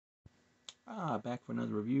Back for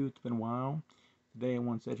another review. It's been a while. Today I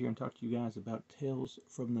want to sit here and talk to you guys about Tales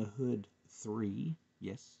from the Hood 3.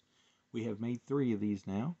 Yes, we have made 3 of these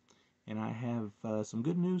now. And I have some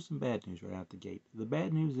good news and bad news right out the gate. The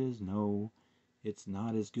bad news is no, it's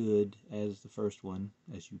not as good as the first one,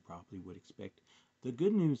 as you probably would expect. The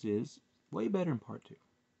good news is way better in part 2.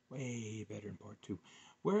 Way better in part 2.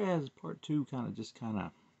 Whereas part 2 kind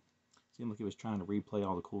of seemed like it was trying to replay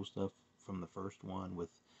all the cool stuff from the first one with,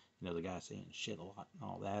 the guy saying shit a lot and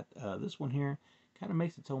all that. This one here kind of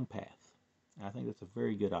makes its own path. And I think that's a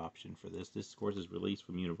very good option for this. This, of course, is released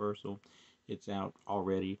from Universal. It's out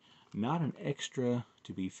already. Not an extra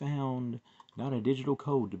to be found. Not a digital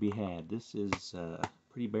code to be had. This is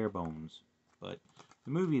pretty bare bones. But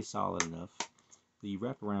the movie is solid enough. The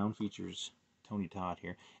wraparound features Tony Todd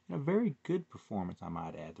here. And a very good performance, I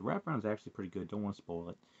might add. The wraparound is actually pretty good. Don't want to spoil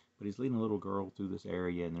it. But he's leading a little girl through this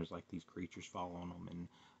area, and there's like these creatures following him. And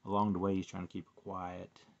along the way, he's trying to keep her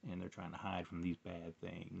quiet, and they're trying to hide from these bad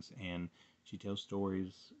things. And she tells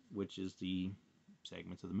stories, which is the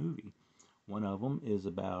segments of the movie. One of them is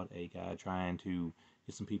about a guy trying to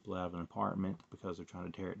get some people out of an apartment because they're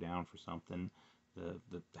trying to tear it down for something.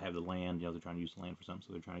 To have the land, they're trying to use the land for something,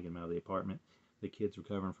 so they're trying to get them out of the apartment. The kid's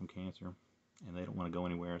recovering from cancer, and they don't want to go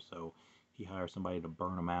anywhere, so he hires somebody to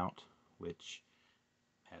burn them out, which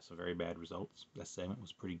has some very bad results. That segment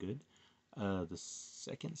was pretty good. The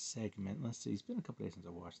second segment, let's see, it's been a couple days since I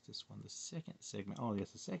watched this one. The second segment,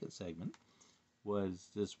 the second segment was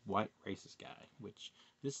this white racist guy, which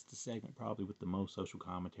this is the segment probably with the most social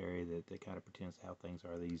commentary that kind of pretends how things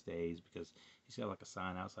are these days, because he's got like a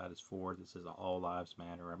sign outside his Ford that says all lives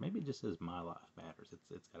matter, or maybe it just says my life matters.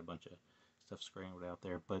 It's got a bunch of stuff scrambled out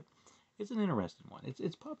there, but it's an interesting one.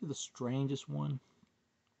 It's probably the strangest one.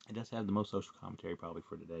 It does have the most social commentary probably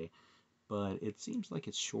for today, but it seems like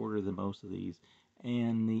it's shorter than most of these,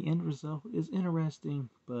 and the end result is interesting,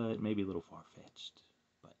 but maybe a little far-fetched,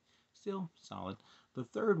 but still solid. The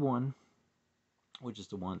third one, which is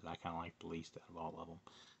the one that I kind of like the least out of all of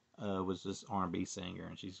them, was this R&B singer,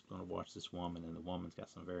 and she's going to watch this woman, and the woman's got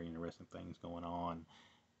some very interesting things going on,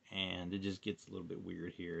 and it just gets a little bit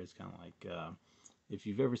weird here. It's kind of like, if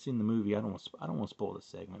you've ever seen the movie, I don't want to spoil the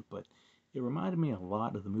segment, but it reminded me a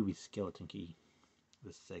lot of the movie Skeleton Key.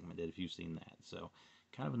 This segment did, if you've seen that. So,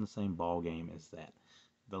 kind of in the same ball game as that.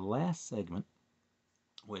 The last segment,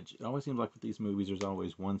 which it always seems like with these movies, there's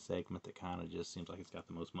always one segment that kind of just seems like it's got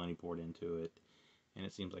the most money poured into it, and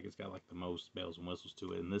it seems like it's got like the most bells and whistles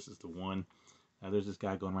to it. And this is the one. There's this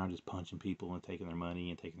guy going around just punching people and taking their money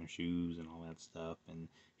and taking their shoes and all that stuff. And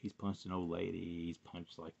he's punched an old lady. He's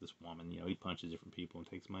punched like this woman. He punches different people and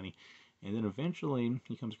takes money. And then eventually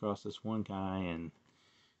he comes across this one guy, and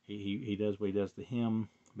he does what he does to him,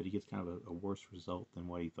 but he gets kind of a worse result than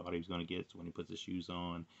what he thought he was going to get. So when he puts his shoes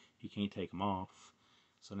on, he can't take them off.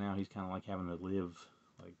 So now he's kind of like having to live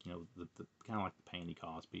like, the kind of like the pain he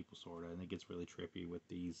caused people, sort of. And it gets really trippy with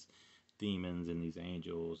these demons and these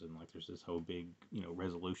angels, and like there's this whole big,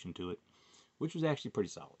 resolution to it, which was actually pretty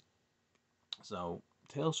solid. So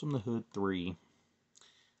Tales from the Hood 3,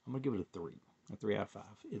 I'm gonna give it a 3 out of 5.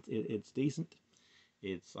 It's decent.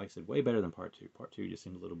 It's, like I said, way better than part 2. Part 2 just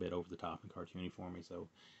seemed a little bit over the top and cartoony for me. So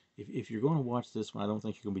if you're going to watch this one, I don't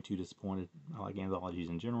think you're going to be too disappointed. I like anthologies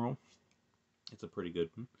in general. It's a pretty good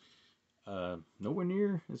one. Nowhere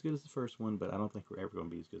near as good as the first one, but I don't think we're ever going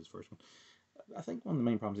to be as good as the first one. I think one of the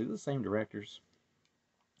main problems is the same directors.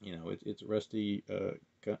 It's Rusty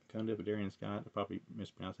Cundiff, Darian Scott. I probably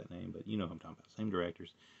mispronounced that name, but you know who I'm talking about. Same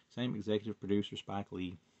directors, same executive producer, Spike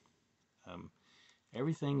Lee.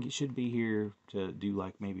 Everything should be here to do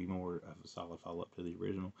like maybe more of a solid follow-up to the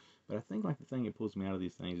original. But I think like the thing that pulls me out of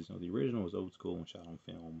these things is, the original was old school and shot on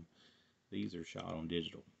film. These are shot on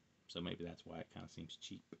digital, so maybe that's why it kind of seems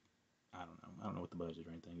cheap. I don't know. I don't know what the budget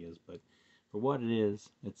or anything is, but for what it is,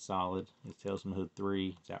 it's solid. It's Tales from the Hood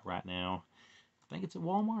 3. It's out right now. I think it's at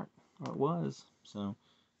Walmart, or it was. So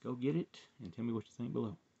go get it and tell me what you think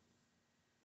below.